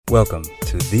Welcome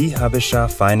to the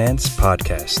Habesha Finance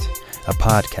Podcast, a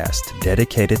podcast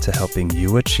dedicated to helping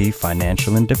you achieve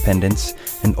financial independence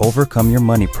and overcome your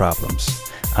money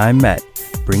problems. I'm Matt,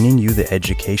 bringing you the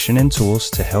education and tools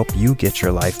to help you get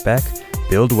your life back,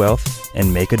 build wealth,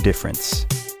 and make a difference.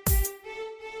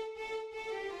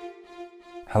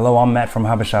 Hello, I'm Matt from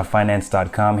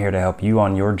HabeshaFinance.com, here to help you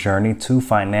on your journey to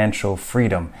financial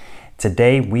freedom.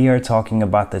 Today, we are talking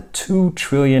about the $2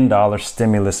 trillion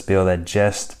stimulus bill that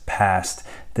just passed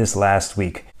this last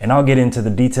week. And I'll get into the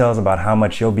details about how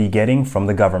much you'll be getting from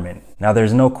the government. Now,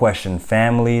 there's no question,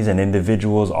 families and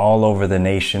individuals all over the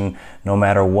nation, no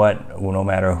matter what, no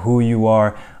matter who you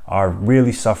are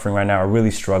really suffering right now, are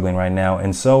really struggling right now.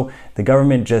 And so the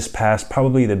government just passed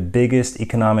probably the biggest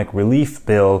economic relief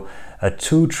bill, a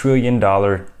 $2 trillion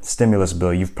stimulus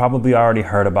bill. You've probably already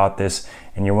heard about this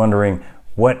and you're wondering,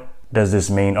 what does this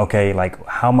mean? Okay, like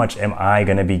how much am I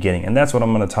going to be getting? And that's what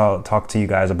I'm going to talk to you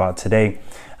guys about today.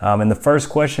 And the first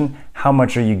question, how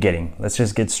much are you getting? Let's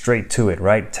just get straight to it,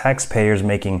 right? Taxpayers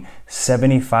making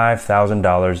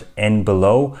 $75,000 and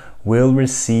below will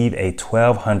receive a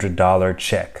 $1,200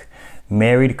 check.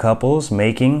 Married couples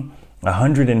making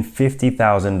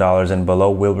 $150,000 and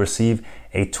below will receive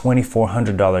a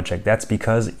 $2,400 check. That's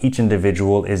because each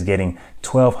individual is getting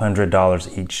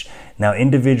 $1,200 each. Now,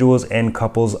 individuals and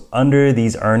couples under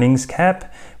these earnings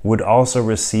cap would also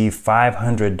receive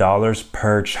 $500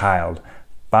 per child.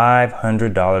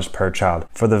 $500 per child.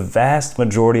 For the vast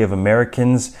majority of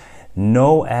Americans,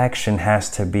 no action has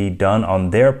to be done on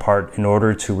their part in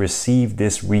order to receive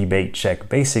this rebate check.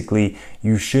 Basically,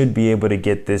 you should be able to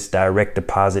get this direct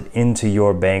deposit into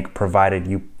your bank, provided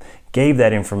you gave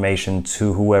that information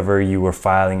to whoever you were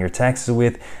filing your taxes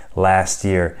with last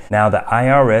year. Now, the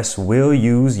IRS will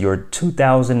use your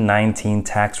 2019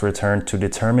 tax return to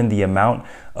determine the amount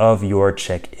of your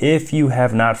check. If you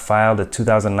have not filed a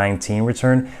 2019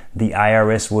 return, the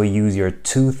IRS will use your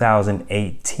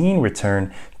 2018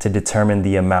 return to determine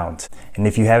the amount. And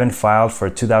if you haven't filed for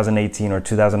 2018 or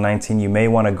 2019, you may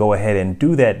want to go ahead and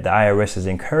do that. The IRS is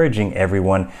encouraging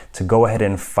everyone to go ahead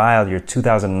and file your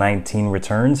 2019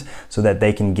 returns so that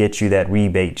they can get you that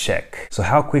rebate check. So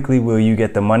how quickly will you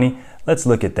get the money? Let's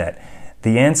look at that.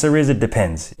 The answer is it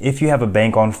depends. If you have a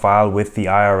bank on file with the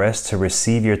IRS to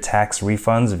receive your tax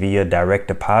refunds via direct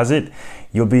deposit,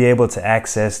 you'll be able to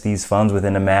access these funds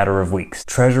within a matter of weeks.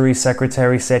 Treasury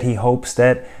Secretary said he hopes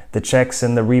that the checks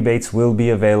and the rebates will be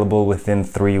available within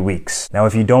 3 weeks. Now,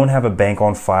 if you don't have a bank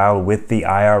on file with the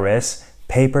IRS,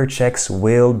 paper checks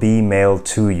will be mailed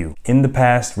to you. In the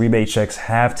past, rebate checks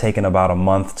have taken about a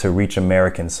month to reach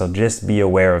Americans, so just be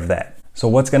aware of that. So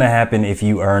what's going to happen if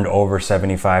you earned over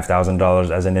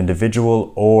 $75,000 as an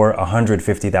individual or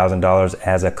 $150,000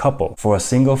 as a couple? For a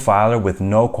single filer with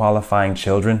no qualifying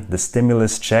children, the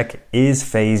stimulus check is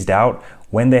phased out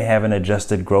when they have an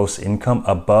adjusted gross income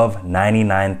above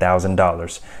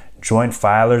 $99,000. Joint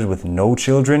filers with no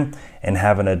children and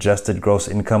have an adjusted gross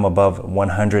income above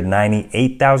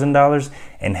 $198,000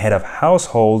 and head of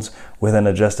households with an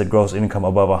adjusted gross income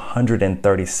above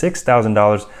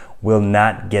 $136,000 will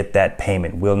not get that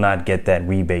payment, will not get that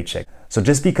rebate check. So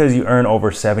just because you earn over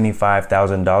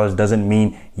 $75,000 doesn't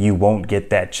mean you won't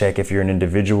get that check if you're an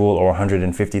individual, or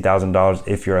 $150,000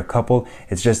 if you're a couple.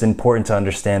 It's just important to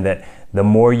understand that the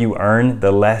more you earn,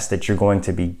 the less that you're going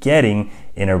to be getting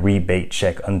in a rebate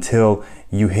check until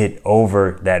you hit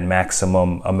over that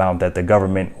maximum amount that the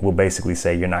government will basically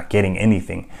say you're not getting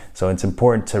anything. So it's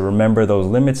important to remember those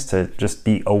limits, to just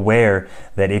be aware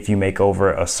that if you make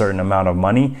over a certain amount of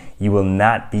money, you will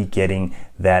not be getting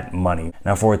that money.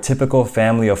 Now, for a typical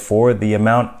family of four, the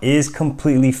amount is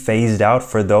completely phased out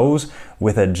for those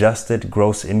with adjusted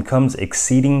gross incomes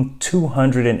exceeding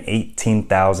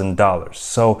 $218,000.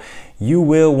 So you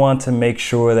will want to make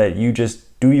sure that you just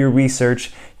do your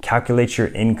research, calculate your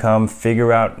income,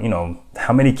 figure out,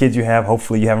 how many kids you have.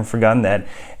 Hopefully you haven't forgotten that,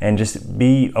 and just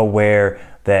be aware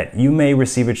that you may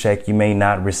receive a check, you may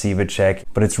not receive a check,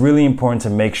 but it's really important to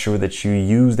make sure that you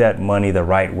use that money the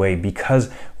right way, because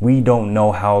we don't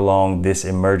know how long this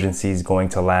emergency is going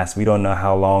to last. We don't know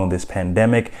how long this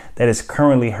pandemic that is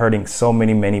currently hurting so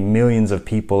many millions of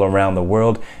people around the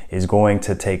world is going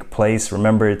to take place.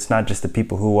 Remember, it's not just the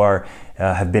people who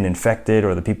have been infected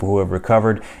or the people who have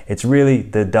recovered. It's really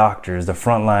the doctors, the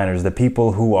frontliners, the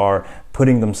people who are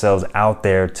putting themselves out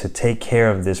there to take care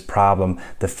of this problem,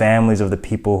 the families of the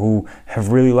people who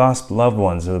have really lost loved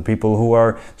ones, or the people who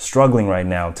are struggling right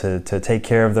now to take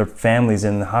care of their families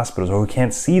in the hospitals, or who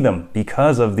can't see them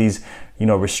because of these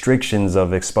restrictions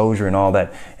of exposure and all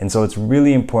that. And so it's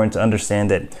really important to understand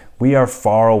that we are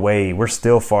far away. We're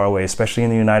still far away, especially in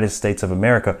the United States of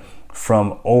America,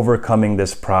 from overcoming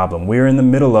this problem. We're in the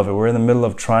middle of it. We're in the middle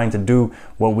of trying to do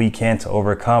what we can to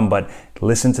overcome, but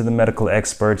listen to the medical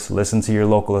experts, listen to your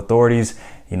local authorities.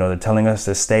 You know, they're telling us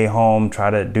to stay home, try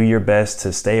to do your best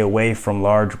to stay away from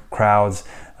large crowds,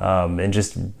 and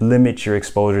just limit your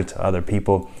exposure to other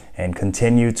people, and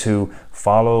continue to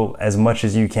follow as much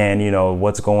as you can, you know,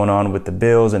 what's going on with the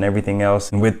bills and everything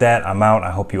else. And with that, I'm out.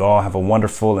 I hope you all have a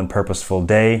wonderful and purposeful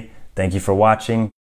day. Thank you for watching.